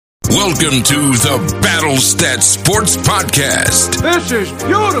Welcome to the Battle Stats Sports Podcast. This is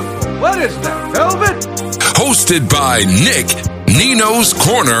beautiful. What is that, velvet? Hosted by Nick, Nino's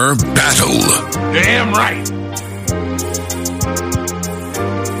Corner Battle. Damn right.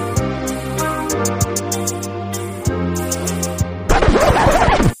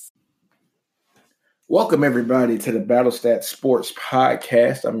 Welcome, everybody, to the Battle Stats Sports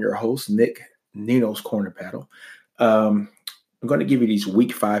Podcast. I'm your host, Nick, Nino's Corner Battle. I'm going to give you these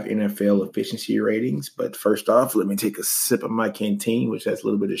Week 5 NFL efficiency ratings, but first off, let me take a sip of my Canteen, which has a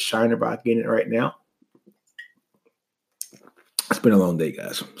little bit of Shiner Bock in it right now. It's been a long day,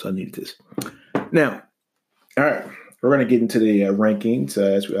 guys, so I needed this. Now, all right, we're going to get into the rankings,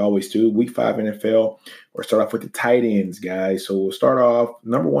 as we always do. Week 5 NFL, we'll start off with the tight ends, guys. So we'll start off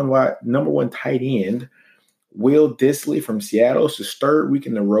number one tight end, Will Dissly from Seattle. It's his third week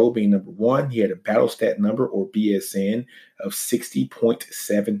in a row being number one. He had a battle stat number, or BSN, of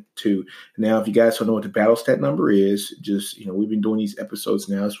 60.72. Now, if you guys don't know what the battle stat number is, just, we've been doing these episodes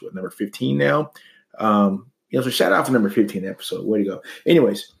now. It's number 15 now. So shout out for number 15 episode. Way to go.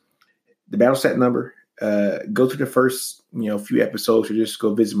 Anyways, the battle stat number, go to the first, few episodes, or just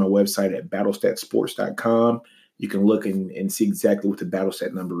go visit my website at battlestatsports.com. You can look and see exactly what the battle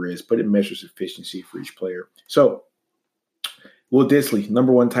stat number is, but it measures efficiency for each player. So, Will Dissly,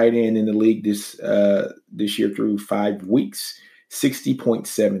 number one tight end in the league this year through 5 weeks,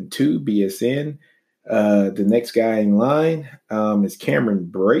 60.72 BSN. The next guy in line is Cameron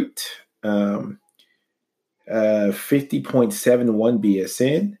Brate, 50.71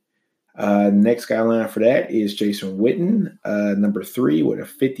 BSN. Next guy in line for that is Jason Witten, number 3 with a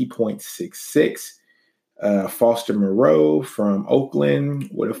 50.66. Foster Moreau from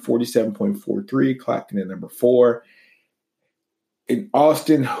Oakland with a 47.43, clocked in at number 4. And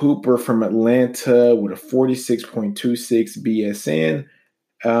Austin Hooper from Atlanta with a 46.26 BSN,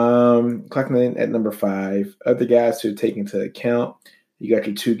 clocking in at number 5. Other guys to take into account, you got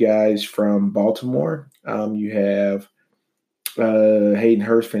your 2 guys from Baltimore. You have Hayden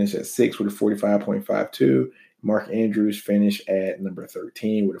Hurst finished at 6 with a 45.52. Mark Andrews finished at number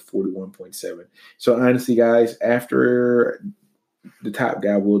 13 with a 41.7. So honestly, guys, after the top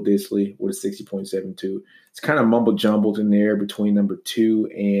guy, Will Dissly, with a 60.72, it's kind of mumble jumbled in there between number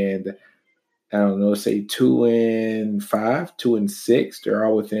 2 and, I don't know, say 2 and 5, 2 and 6. They're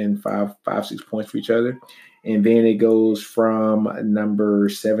all within 5, 6 points for each other. And then it goes from number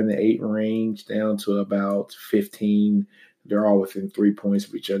 7 to 8 range down to about 15. They're all within 3 points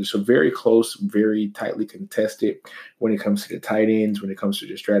of each other. So very close, very tightly contested when it comes to the tight ends, when it comes to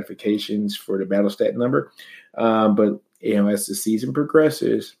the stratifications for the battle stat number. But as the season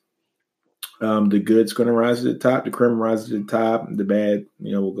progresses, the good's going to rise to the top, the creme rises to the top, the bad,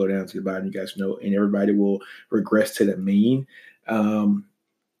 will go down to the bottom, you guys know, and everybody will regress to the mean.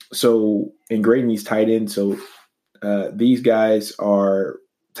 So in grading these tight ends, these guys are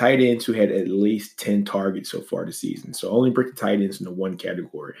tight ends who had at least 10 targets so far this season. So only break the tight ends into one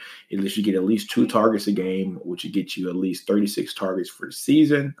category. At least you get at least 2 targets a game, which would get you at least 36 targets for the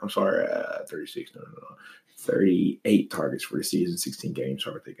season. I'm sorry, 36, no. 38 targets for the season, 16 games.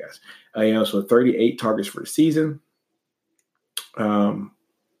 Sorry about that, guys. So 38 targets for the season.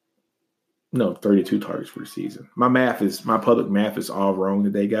 32 targets for the season. My public math is all wrong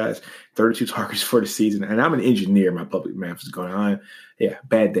today, guys. 32 targets for the season. And I'm an engineer. My public math is going on. Yeah,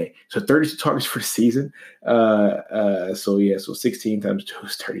 bad day. So 32 targets for the season. So 16 times 2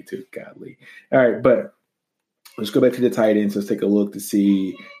 is 32. Godly. All right, but let's go back to the tight ends. Let's take a look to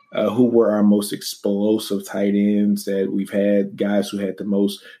see who were our most explosive tight ends that we've had, guys who had the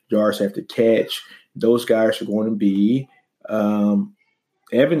most yards after catch. Those guys are going to be Evan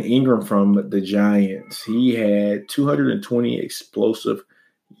Ingram from the Giants. He had 220 explosive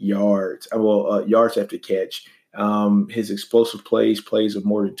yards. Yards after catch. His explosive plays of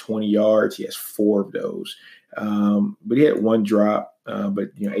more than 20 yards. He has 4 of those. But he had 1 drop.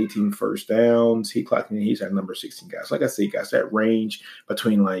 But 18 first downs. He clocked in. He's at number 16, guys. Like I say, guys, that range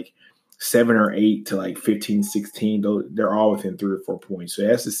between 7 or 8 to 15, 16, they're all within 3 or 4 points. So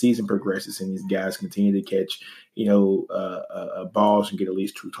as the season progresses and these guys continue to catch, balls and get at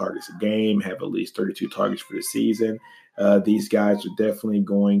least 2 targets a game, have at least 32 targets for the season, these guys are definitely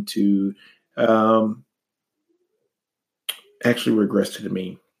going to actually regress to the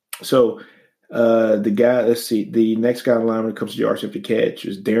mean. So the next guy in line when it comes to yards after catch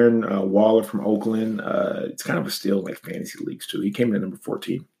is Darren Waller from Oakland. It's kind of a steal in fantasy leagues too. He came in at number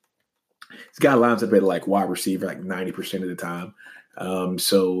 14. This guy lines up at wide receiver 90% of the time.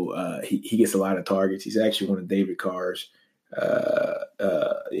 He gets a lot of targets. He's actually one of David Carr's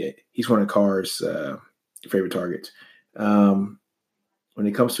he's one of Carr's favorite targets.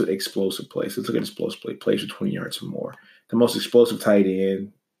 when it comes to explosive plays, let's look at explosive plays for 20 yards or more. The most explosive tight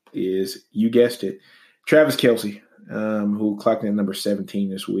end is, you guessed it, Travis Kelce, who clocked in at number 17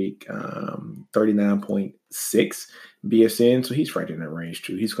 this week, 39.6 BSN. So he's right in that range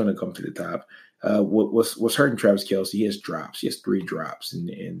too. He's going to come to the top. What's hurting Travis Kelce? He has drops. He has 3 drops,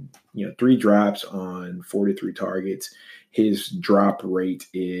 and 3 drops on 43 targets. His drop rate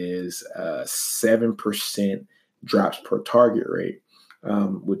is 7% drops per target rate,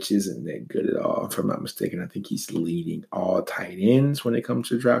 which isn't that good at all. If I'm not mistaken, I think he's leading all tight ends when it comes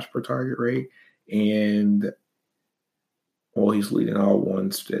to drops per target rate, and he's leading all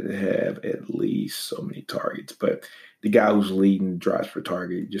ones that have at least so many targets. But the guy who's leading drops per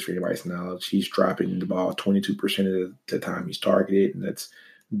target, just for anybody's knowledge, he's dropping the ball 22% of the time he's targeted, and that's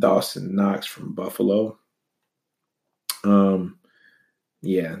Dawson Knox from Buffalo.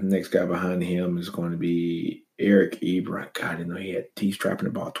 Next guy behind him is going to be Eric Ebron. God, I didn't know he's dropping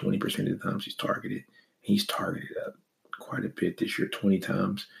the ball 20% of the times he's targeted. He's targeted up quite a bit this year, 20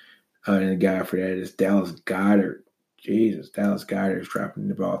 times. And the guy for that is Dallas Goedert. Jesus, Dallas Goedert is dropping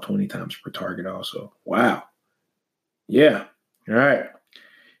the ball 20 times per target also. Wow. Yeah. All right.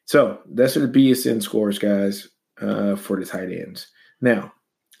 So that's the BSN scores, guys, for the tight ends. Now,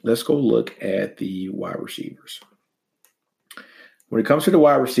 let's go look at the wide receivers. When it comes to the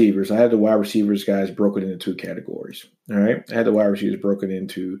wide receivers, I have the wide receivers, guys, broken into 2 categories. All right. I had the wide receivers broken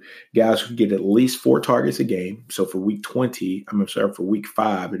into guys who get at least 4 targets a game. So for week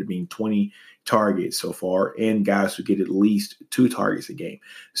 5, it'd mean 20 targets so far, and guys who get at least 2 targets a game.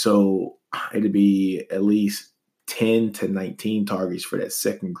 So it'd be at least 10 to 19 targets for that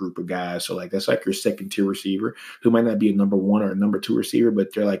second group of guys. So that's like your second tier receiver, who might not be a number 1 or a number 2 receiver,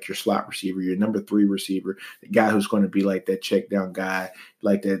 but they're like your slot receiver, your number 3 receiver, the guy who's going to be like that check down guy,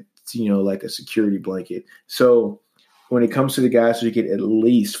 like that, like a security blanket. So when it comes to the guys who get at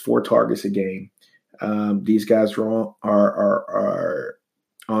least 4 targets a game, these guys are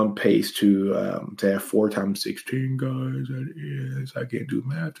on pace to have 4 times 16 guys. That is, I can't do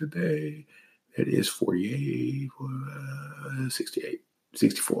math today. It is 48, 68,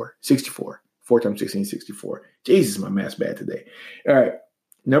 64. 4 times 16, 64. Jesus, my math's bad today. All right.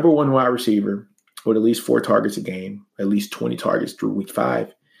 Number 1 wide receiver with at least 4 targets a game, at least 20 targets through week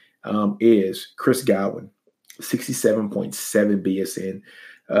 5, is Chris Godwin, 67.7 BSN.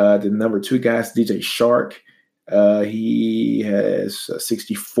 The number 2 guy is DJ Chark. He has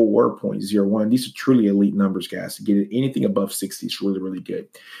 64.01. These are truly elite numbers, guys. To get anything above 60 is really, really good.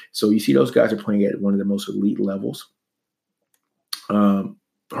 So you see those guys are playing at one of the most elite levels.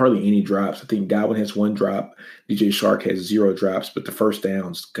 Hardly any drops. I think Godwin has 1 drop. DJ Chark has 0 drops. But the first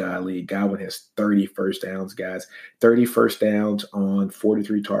downs, golly, Godwin has 30 first downs, guys. 30 first downs on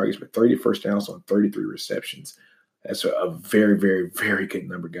 43 targets, but 30 first downs on 33 receptions. That's a very, very, very good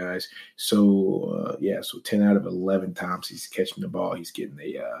number, guys. So, so 10 out of 11 times he's catching the ball, he's getting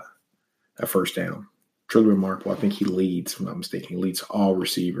a first down. Truly remarkable. I think he leads, if I'm not mistaken, he leads all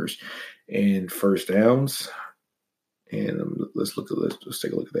receivers in first downs. And let's take a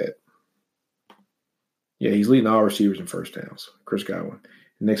look at that. Yeah, he's leading all receivers in first downs, Chris Godwin.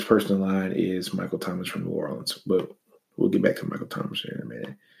 The next person in line is Michael Thomas from New Orleans. But we'll get back to Michael Thomas in a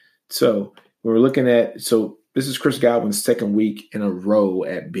minute. So we're looking at this is Chris Godwin's second week in a row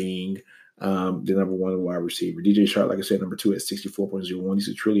at being the number 1 wide receiver. DJ Chark, like I said, number 2 at 64.01. These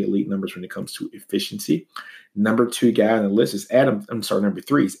are truly elite numbers when it comes to efficiency. Number 2 guy on the list is number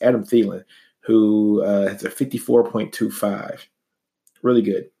 3 is Adam Thielen, who has a 54.25. Really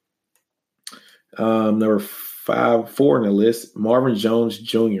good. Number 4 on the list, Marvin Jones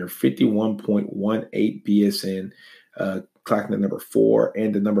Jr., 51.18 BSN, clocking the number 4,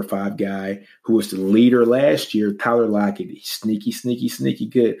 and the number 5 guy who was the leader last year, Tyler Lockett. He's sneaky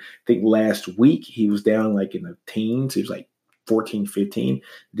good. I think last week he was down like in the teens. He was like 14, 15.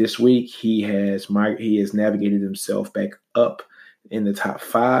 This week he has navigated himself back up in the top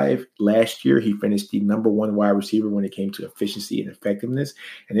 5. Last year he finished the number 1 wide receiver when it came to efficiency and effectiveness.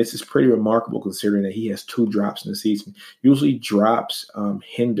 And this is pretty remarkable considering that he has 2 drops in the season. Usually drops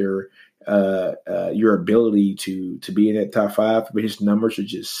hinder your ability to be in that top 5, but his numbers are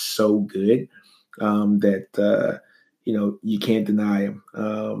just so good that you can't deny him.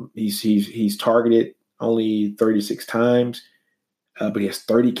 He's targeted only 36 times, but he has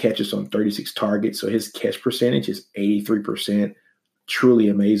 30 catches on 36 targets, so his catch percentage is 83%. Truly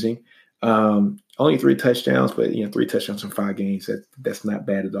amazing. Only 3 touchdowns, but 3 touchdowns in 5 games. That's not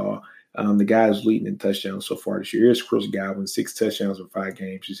bad at all. The guy who's leading in touchdowns so far this year is Chris Godwin, 6 touchdowns in 5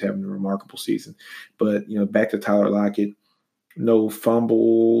 games. He's having a remarkable season. But, back to Tyler Lockett, no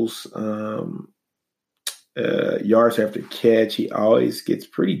fumbles. yards after catch. He always gets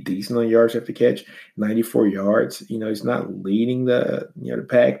pretty decent on yards after catch, 94 yards. He's not leading the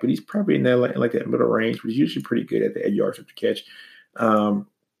pack, but he's probably in that like that middle range. But he's usually pretty good at the yards after catch.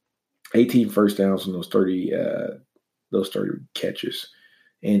 18 first downs on those 30 catches,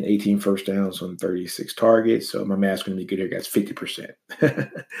 and 18 first downs on 36 targets. So my math's going to be good here, guys. 50%.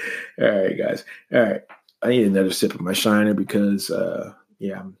 All right, guys. All right. I need another sip of my Shiner because, I'm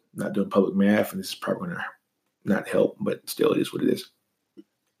not doing public math, and this is probably going to not help, but still it is what it is.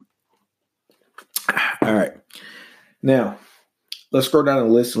 All right. Now, let's scroll down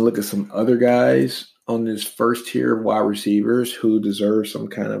the list and look at some other guys on this first tier of wide receivers who deserve some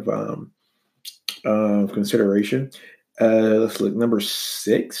kind of consideration. Let's look. Number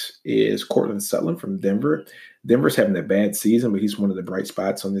 6 is Cortland Sutton from Denver. Denver's having a bad season, but he's one of the bright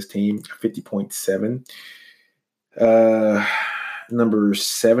spots on this team, 50.7. Number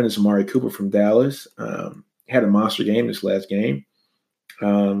 7 is Amari Cooper from Dallas. Had a monster game this last game.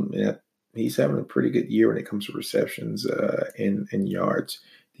 He's having a pretty good year when it comes to receptions and yards. I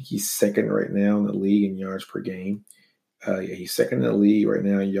think he's second right now in the league in yards per game. He's second in the league right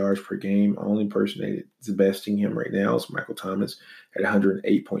now in yards per game. Only person that's besting him right now is Michael Thomas at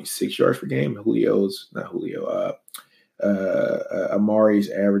 108.6 yards per game.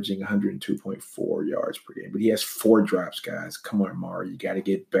 Amari's averaging 102.4 yards per game, but he has 4 drops, guys. Come on, Amari. You got to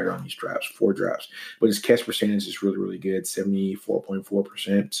get better on these drops, 4 drops. But his catch percentage is really, really good,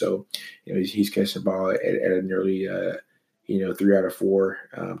 74.4%. So, he's catching the ball at a nearly, 3 out of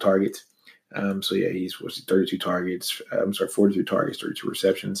 4 targets. He's 32 targets. 42 targets, 32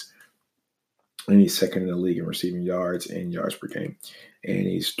 receptions. And he's second in the league in receiving yards and yards per game. And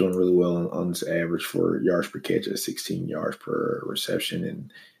he's doing really well on his average for yards per catch at 16 yards per reception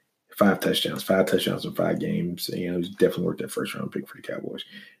and 5 touchdowns. 5 touchdowns in 5 games. He's definitely worth that first round pick for the Cowboys.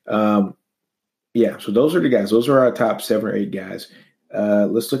 So those are the guys. Those are our top 7 or 8 guys.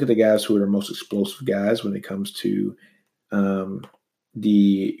 Let's look at the guys who are the most explosive guys when it comes to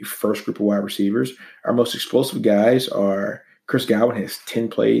the first group of wide receivers. Our most explosive guys are Chris Godwin has 10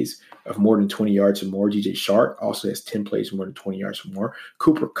 plays of more than 20 yards or more. DJ Shark also has 10 plays of more than 20 yards or more.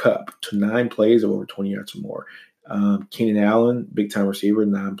 Cooper Kupp to 9 plays of over 20 yards or more. Keenan Allen, big-time receiver,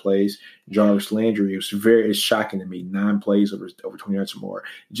 9 plays. Jarvis Landry, it's shocking to me, 9 plays over 20 yards or more.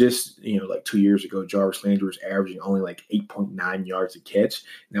 Just, like 2 years ago, Jarvis Landry was averaging only like 8.9 yards a catch.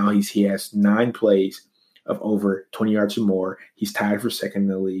 Now he has 9 plays of over 20 yards or more. He's tied for second in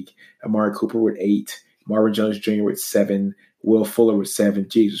the league. Amari Cooper with 8. Marvin Jones Jr. with 7. Will Fuller with 7.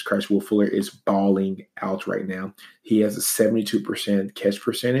 Jesus Christ, Will Fuller is balling out right now. He has a 72% catch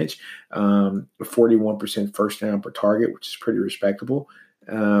percentage, 41% first down per target, which is pretty respectable.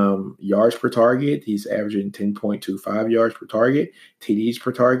 Yards per target, he's averaging 10.25 yards per target. TDs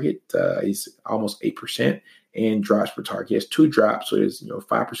per target, he's almost 8%. And drops per target. He has 2 drops, so it's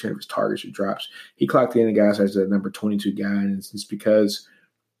 5% of his targets are drops. He clocked in the guys as the number 22 guy, and it's because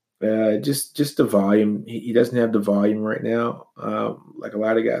just the volume. He doesn't have the volume right now, like a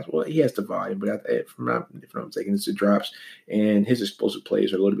lot of guys. Well, he has the volume, but if I'm not mistaken, it's the drops, and his explosive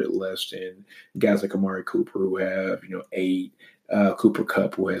plays are a little bit less than guys like Amari Cooper who have 8. Cooper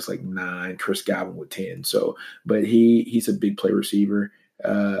Kupp who has like 9. Chris Godwin with 10. So, but he's a big play receiver.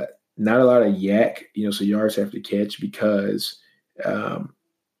 Not a lot of yak, so yards after catch because,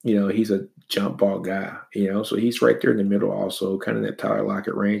 he's a jump ball guy, so he's right there in the middle also, kind of that Tyler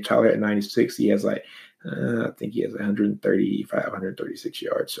Lockett range. Tyler at 96, he has I think he has 135, 136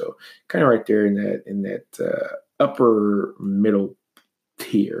 yards. So kind of right there in that upper middle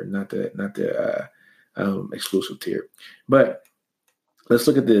tier, not the exclusive tier. But let's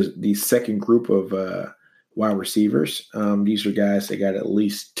look at the second group of wide receivers. These are guys that got at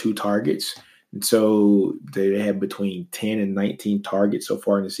least 2 targets. And so they have between 10 and 19 targets so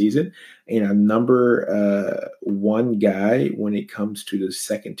far in the season. And a number 1 guy when it comes to the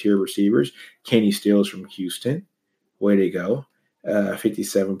second tier receivers, Kenny Stills from Houston. Way to go.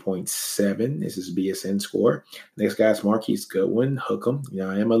 57.7 is his BSN score. Next guy is Marquise Goodwin. Hook 'em.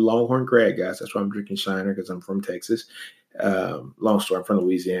 I am a Longhorn grad, guys. That's why I'm drinking Shiner, because I'm from Texas. Long story, I'm from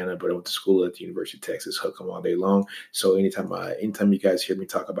Louisiana, but I went to school at the University of Texas. Hook 'em all day long. So anytime you guys hear me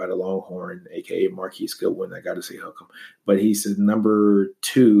talk about a Longhorn, aka Marquise Goodwin, I got to say hook 'em. But he's the number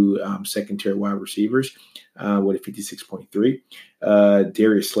 2 second tier wide receivers with a 56.3.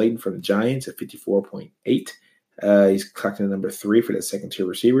 Darius Slayton from the Giants at 54.8. He's clocked in number 3 for the second tier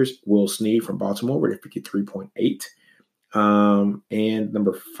receivers. Will Snead from Baltimore with a 53.8. And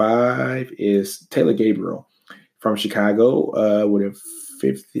number 5 is Taylor Gabriel from Chicago with a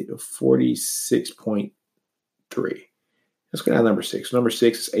 46.3. Let's go down to number 6. Number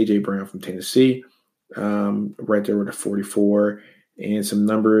 6 is A.J. Brown from Tennessee right there with a 44, and some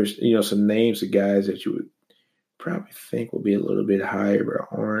numbers, some names of guys that you would probably think will be a little bit higher, but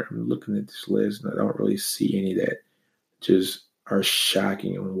aren't. I'm looking at this list, and I don't really see any that just are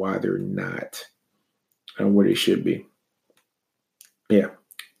shocking on why they're not and where they should be. Yeah,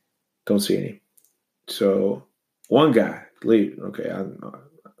 don't see any. So one guy, leave. Okay, I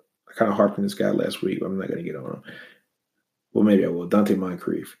kind of harped on this guy last week. I'm not going to get on him. Well, maybe I will. Dante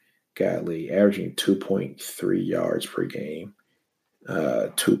Moncrief, godly, averaging 2.3 yards per game,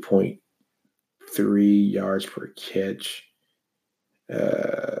 2.3 yards per catch,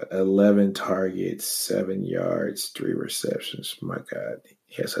 11 targets, 7 yards, 3 receptions. My God,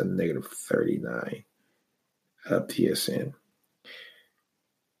 he has a negative 39 PSN.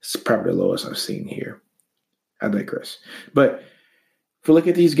 It's probably the lowest I've seen here. I digress. But if we look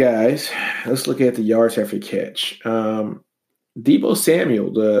at these guys, let's look at the yards after catch. Deebo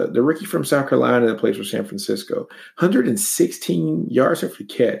Samuel, the rookie from South Carolina that plays for San Francisco, 116 yards after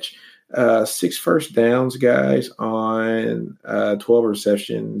catch, 6 first downs, guys, on 12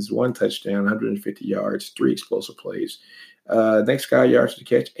 receptions, 1 touchdown, 150 yards, 3 explosive plays. Next guy, yards to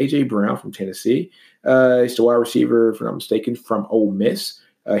catch, A.J. Brown from Tennessee. He's the wide receiver, if I'm not mistaken, from Ole Miss.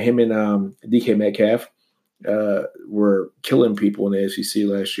 Him and DK Metcalf were killing people in the SEC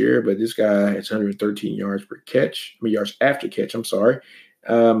last year, but this guy has 113 yards yards after catch, I'm sorry.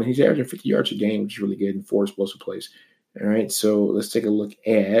 And he's averaging 50 yards a game, which is really good, and 4 explosive plays. All right, so let's take a look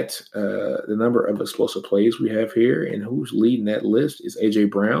at the number of explosive plays we have here, and who's leading that list is A.J.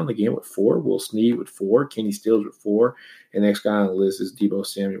 Brown, again, with 4, Will Snead with 4, Kenny Stills with 4, and the next guy on the list is Deebo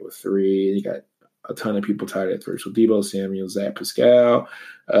Samuel with 3, and you got a ton of people tied at 3. So Deebo Samuel, Zach Pascal,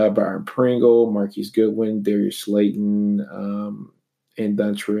 Byron Pringle, Marquise Goodwin, Darius Slayton, and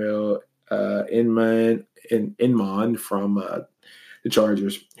Dontrell Inman from the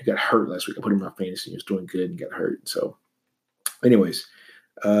Chargers, who got hurt last week. I put him in my fantasy. He was doing good and got hurt. So anyways,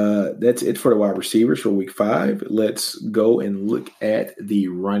 that's it for the wide receivers for week 5. Let's go and look at the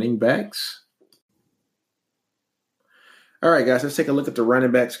running backs. All right, guys, let's take a look at the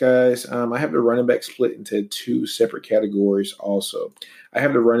running backs, guys. I have the running backs split into 2 separate categories also. I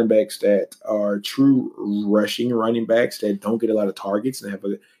have the running backs that are true rushing running backs that don't get a lot of targets and have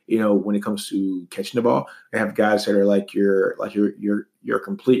when it comes to catching the ball. I have guys that are like your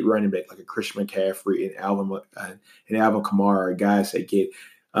complete running back, like a Christian McCaffrey and Alvin Kamara, guys that get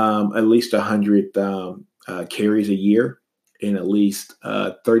at least 100 carries a year and at least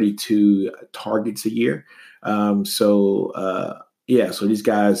 32 targets a year. So these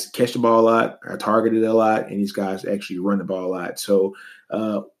guys catch the ball a lot, are targeted a lot, and these guys actually run the ball a lot. So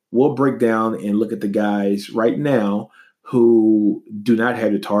we'll break down and look at the guys right now who do not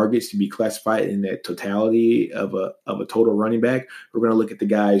have the targets to be classified in that totality of a total running back. We're going to look at the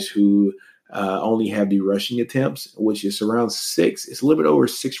guys who only have the rushing attempts, which is around 6. It's a little bit over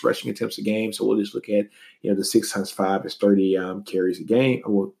 6 rushing attempts a game. So we'll just look at, the 6 times 5 is 30 carries a game.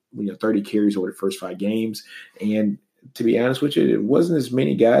 30 carries over the first 5 games. And to be honest with you, it wasn't as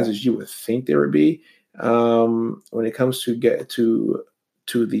many guys as you would think there would be when it comes to get to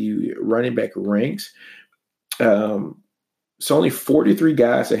the running back ranks. It's only 43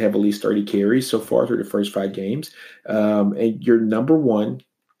 guys that have at least 30 carries so far through the first 5 games. And your number one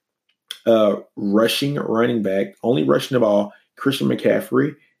rushing running back, only rushing the ball, Christian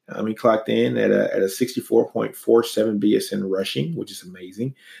McCaffrey. He clocked in at a 64.47 BSN rushing, which is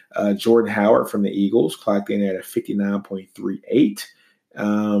amazing. Jordan Howard from the Eagles clocked in at a 59.38.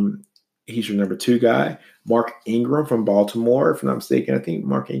 He's your number 2 guy. Mark Ingram from Baltimore, if I'm not mistaken. I think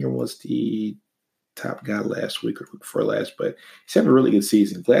Mark Ingram was the top guy last week or before last, but he's having a really good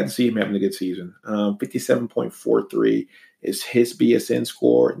season. Glad to see him having a good season. 57.43 is his BSN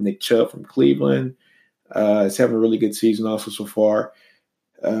score. Nick Chubb from Cleveland is having a really good season also so far.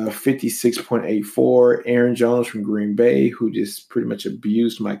 56.84. Aaron Jones from Green Bay, who just pretty much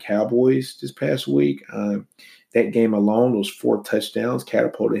abused my Cowboys this past week. That game alone, those 4 touchdowns,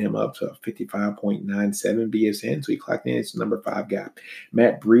 catapulted him up to 55.97 BSN. So he clocked in as the number 5 guy.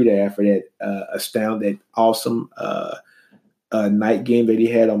 Matt Breida, after that awesome night game that he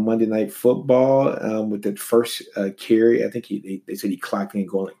had on Monday Night Football with that first carry. I think they said he clocked in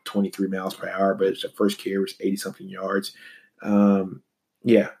going like 23 miles per hour, but the first carry was 80-something yards. 55.94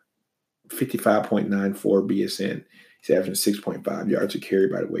 BSN. He's averaging 6.5 yards a carry,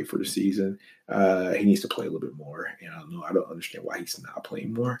 by the way, for the season. He needs to play a little bit more. And I don't understand why he's not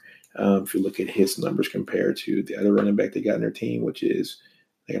playing more. If you look at his numbers compared to the other running back they got in their team, which is,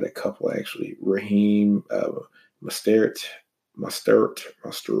 they got a couple actually. Raheem Mostert.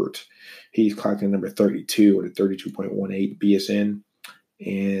 He's clocked in number 32 with a 32.18 BSN.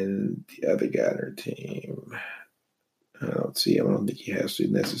 And the other guy on their team, I don't see him. I don't think he has the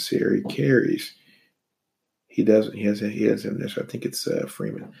necessary carries. He doesn't. He doesn't have necessary. I think it's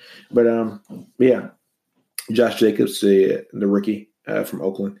Freeman. But yeah, Josh Jacobs, the rookie from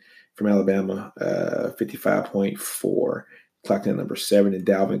Oakland, from Alabama, 55.4, clocked in at number 7. And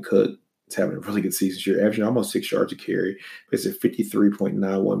Dalvin Cook is having a really good season this year, averaging almost 6 yards a carry. It's at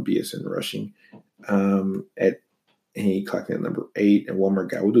 53.91 BSN rushing. And he clocked in at number 8. And one more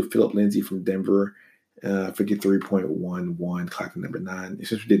guy, we'll do Philip Lindsay from Denver, 53.11, clocking number 9.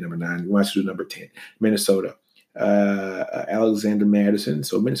 Since we did number 9, we want to do number 10. Minnesota, Alexander Madison.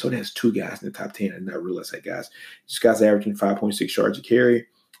 So Minnesota has 2 guys in the top 10. I did not realize that, guys. This guy's averaging 5.6 yards a carry.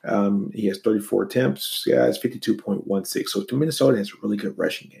 He has 34 attempts. This guy's 52.16. So Minnesota has a really good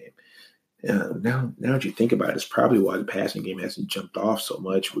rushing game. Now that you think about it, it's probably why the passing game hasn't jumped off so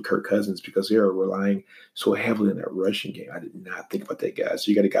much with Kirk Cousins, because they are relying so heavily on that rushing game. I did not think about that, guy. So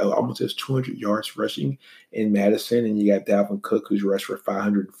you got a guy who almost has 200 yards rushing in Madison, and you got Dalvin Cook, who's rushed for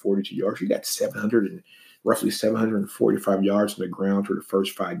 542 yards. You got roughly 745 yards on the ground for the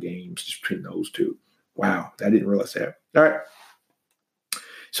first 5 games just between those two. Wow, I didn't realize that. All right.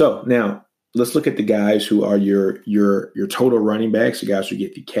 So now let's look at the guys who are your total running backs, the guys who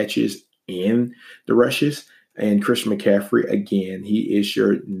get the catches and the rushes. And Christian McCaffrey, again, he is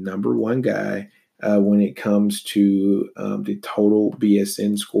your number 1 guy when it comes to the total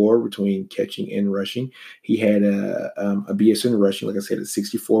BSN score between catching and rushing. He had a BSN rushing, like I said, at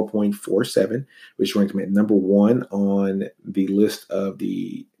 64.47, which ranked him at number 1 on the list of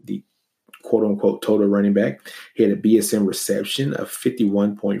the quote-unquote total running back. He had a BSN reception of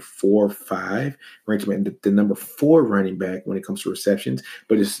 51.45, ranked him at the number 4 running back when it comes to receptions,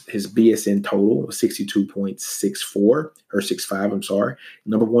 but his BSN total was 62.64 or 65, I'm sorry.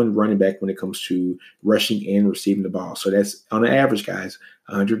 Number 1 running back when it comes to rushing and receiving the ball. So that's on an average, guys,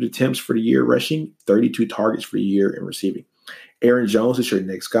 100 attempts for the year rushing, 32 targets for the year in receiving. Aaron Jones is your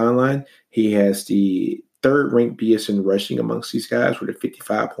next guy in line. He has the 3rd ranked BSN rushing amongst these guys with a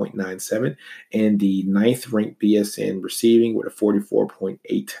 55.97, and the 9th ranked BSN receiving with a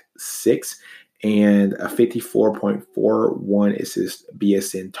 44.86, and a 54.41 is his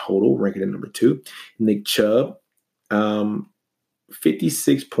BSN total, ranking at number 2. Nick Chubb,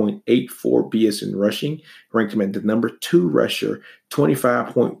 56.84 BSN rushing, ranked him at the number 2 rusher,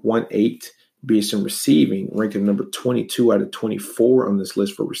 25.18 BSN receiving, ranked him number 22 out of 24 on this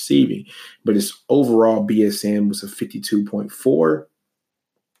list for receiving. But his overall BSN was a 52.4,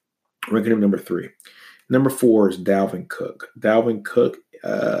 ranking him number 3. Number 4 is Dalvin Cook. Dalvin Cook,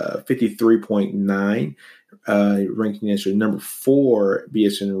 53.9, ranking as your number 4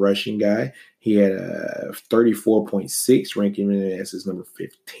 BSN rushing guy. He had a 34.6, ranking him as his number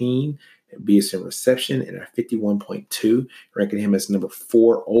 15. BSN reception, and a 51.2, ranking him as number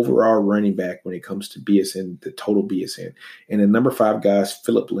 4 overall running back when it comes to BSN, the total BSN. And the number 5 guy is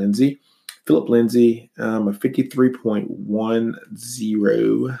Philip Lindsay. Philip Lindsay, a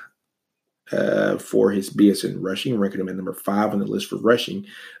 53.10 for his BSN rushing, ranking him at number 5 on the list for rushing,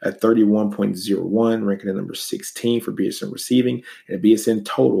 a 31.01, ranking at number 16 for BSN receiving, and a BSN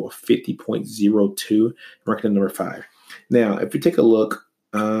total of 50.02, ranking at number 5. Now, if you take a look,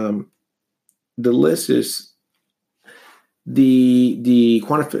 the list is the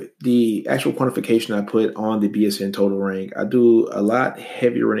actual quantification I put on the BSN total rank. I do a lot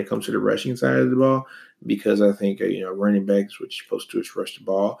heavier when it comes to the rushing side of the ball, because I think running backs, what you're supposed to do is rush the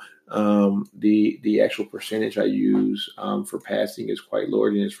ball. The actual percentage I use for passing is quite lower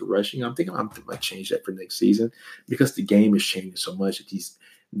than it is for rushing. I'm thinking I might change that for next season, because the game is changing so much that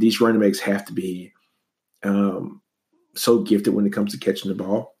these running backs have to be so gifted when it comes to catching the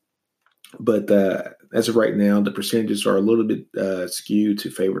ball. But as of right now, the percentages are a little bit skewed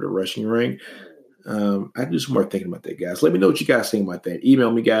to favor the rushing rank. I do some more thinking about that, guys. Let me know what you guys think about that.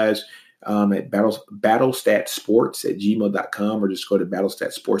 Email me, guys, at battlestatsports@gmail.com, or just go to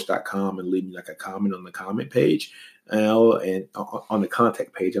battlestatsports.com and leave me like a comment on the comment page, and on the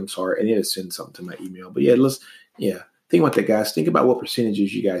contact page. I'm sorry, I need to send something to my email. But think about that, guys. Think about what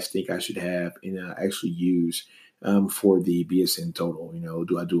percentages you guys think I should have and actually use for the BSN total.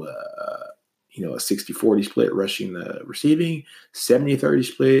 Do I do a 60-40 split rushing receiving, 70-30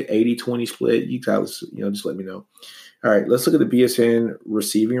 split, 80-20 split? You guys, just let me know. All right, let's look at the BSN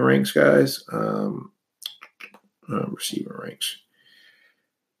receiving ranks, guys. Receiving ranks.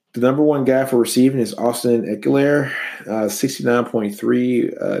 The number one guy for receiving is Austin Ekeler,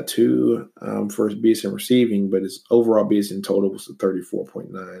 69.32 for his BSN receiving, but his overall BSN total was a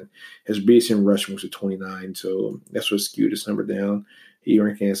 34.9. His BSN rushing was a 29, so that's what skewed his number down. He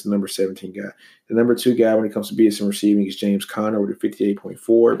ranked as the number 17 guy. The number 2 guy when it comes to BSN receiving is James Conner with a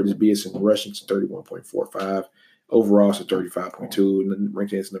 58.4, but his BSN rushing is 31.45. Overall, it's a 35.2, and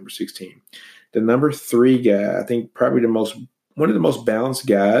ranked as number 16. The number 3 guy, I think probably one of the most balanced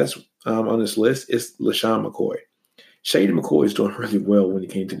guys on this list is LeSean McCoy. Shady McCoy is doing really well when he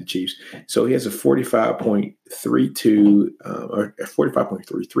came to the Chiefs. So he has a 45.32 or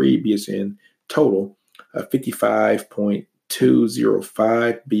 45.33 BSN total, a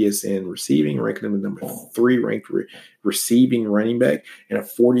 55.205 BSN receiving, ranking him the number 3 ranked receiving running back, and a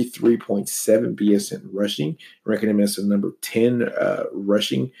 43.7 BSN rushing, ranking him as the number 10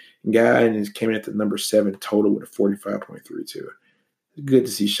 rushing guy, and he came in at the number 7 total with a 45.32. Good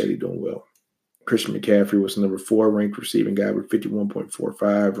to see Shady doing well. Christian McCaffrey was the number 4 ranked receiving guy with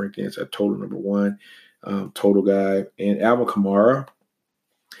 51.45, ranked as a total number 1 total guy. And Alvin Kamara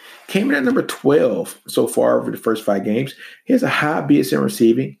came in at number 12 so far over the first 5 games. He has a high BSN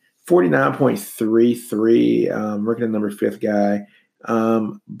receiving, 49.33, ranking the number 5th guy.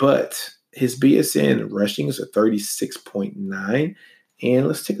 But his BSN rushing is a 36.9. And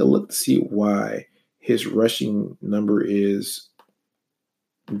let's take a look to see why his rushing number is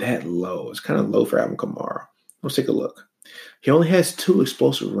that low. It's kind of low for Alvin Kamara. Let's take a look. He only has 2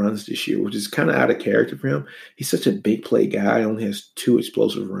 explosive runs this year, which is kind of out of character for him. He's such a big play guy. He only has 2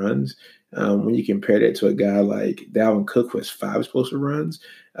 explosive runs. When you compare that to a guy like Dalvin Cook, who has 5 explosive runs,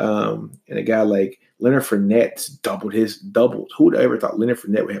 and a guy like Leonard Fournette's doubled. Who would have ever thought Leonard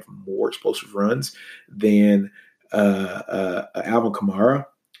Fournette would have more explosive runs than Alvin Kamara?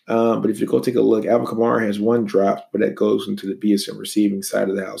 But if you go take a look, Alvin Kamara has 1 drop, but that goes into the BSN receiving side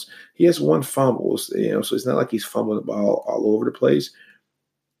of the house. He has 1 fumble, so it's not like he's fumbling the ball all over the place.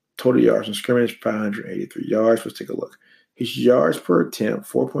 Total yards and scrimmage, 583 yards. Let's take a look. His yards per attempt,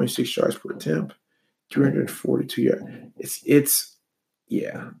 4.6 yards per attempt, 342 yards.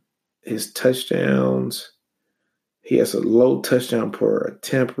 His touchdowns, he has a low touchdown per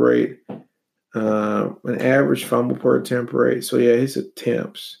attempt rate, an average fumble per attempt rate. So, his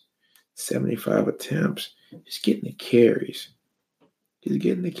attempts, 75 attempts. He's getting the carries.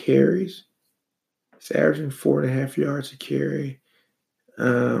 He's averaging 4.5 yards a carry.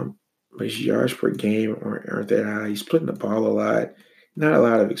 But his yards per game aren't that high. He's putting the ball a lot. Not a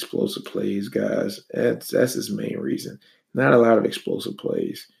lot of explosive plays, guys. That's his main reason. Not a lot of explosive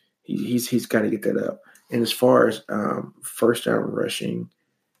plays. He's got to get that up. And as far as first down rushing,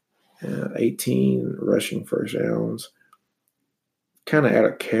 18 rushing first downs, kind of out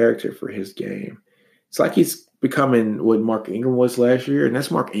of character for his game. It's like he's becoming what Mark Ingram was last year, and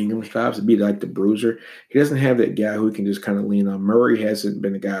that's Mark Ingram's job, to be like the bruiser. He doesn't have that guy who can just kind of lean on. Murray hasn't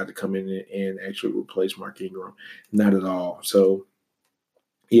been the guy to come in and actually replace Mark Ingram. Not at all. So,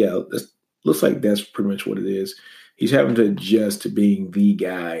 it looks like that's pretty much what it is. He's having to adjust to being the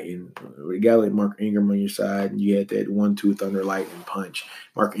guy. And with a guy like Mark Ingram on your side, and you had that 1-2 thunder lightning punch,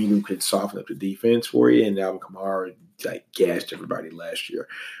 Mark Ingram could soften up the defense for you, and Alvin Kamara gassed everybody last year.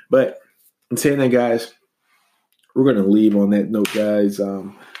 But in saying that, guys, we're going to leave on that note, guys. I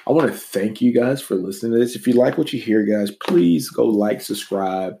want to thank you guys for listening to this. If you like what you hear, guys, please go like,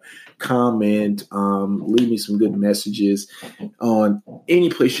 subscribe, comment, leave me some good messages on any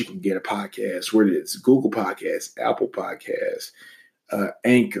place you can get a podcast, whether it's Google Podcasts, Apple Podcasts,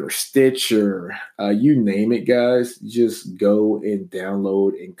 Anchor, Stitcher, you name it, guys. Just go and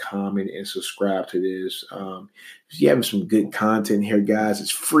download and comment and subscribe to this. If you're having some good content here, guys,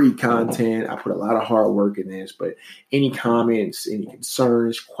 it's free content. I put a lot of hard work in this, but any comments, any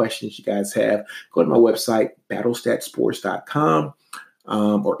concerns, questions you guys have, go to my website, battlestatsports.com.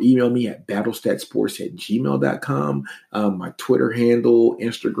 Or email me at battlestatsports@gmail.com. My Twitter handle,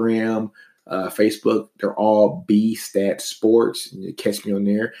 Instagram, Facebook, they're all BStatSports. You catch me on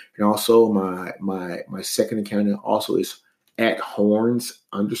there. And also my second account also is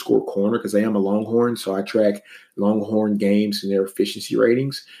 @horns_corner, because I am a Longhorn, so I track Longhorn games and their efficiency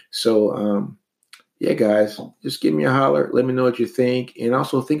ratings. So guys, just give me a holler. Let me know what you think. And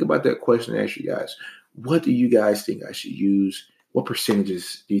also think about that question I asked you guys. What do you guys think I should use? What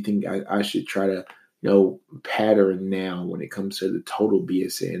percentages do you think I should try to, pattern now when it comes to the total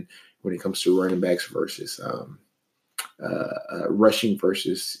BSN, when it comes to running backs versus rushing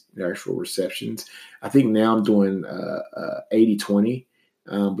versus the actual receptions? I think now I'm doing 80-20.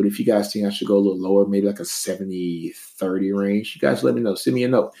 But if you guys think I should go a little lower, maybe like a 70-30 range, you guys let me know. Send me a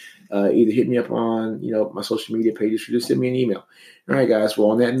note. Either hit me up on, my social media pages or just send me an email. All right, guys.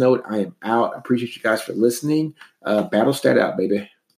 Well, on that note, I am out. I appreciate you guys for listening. Battle Stat out, baby.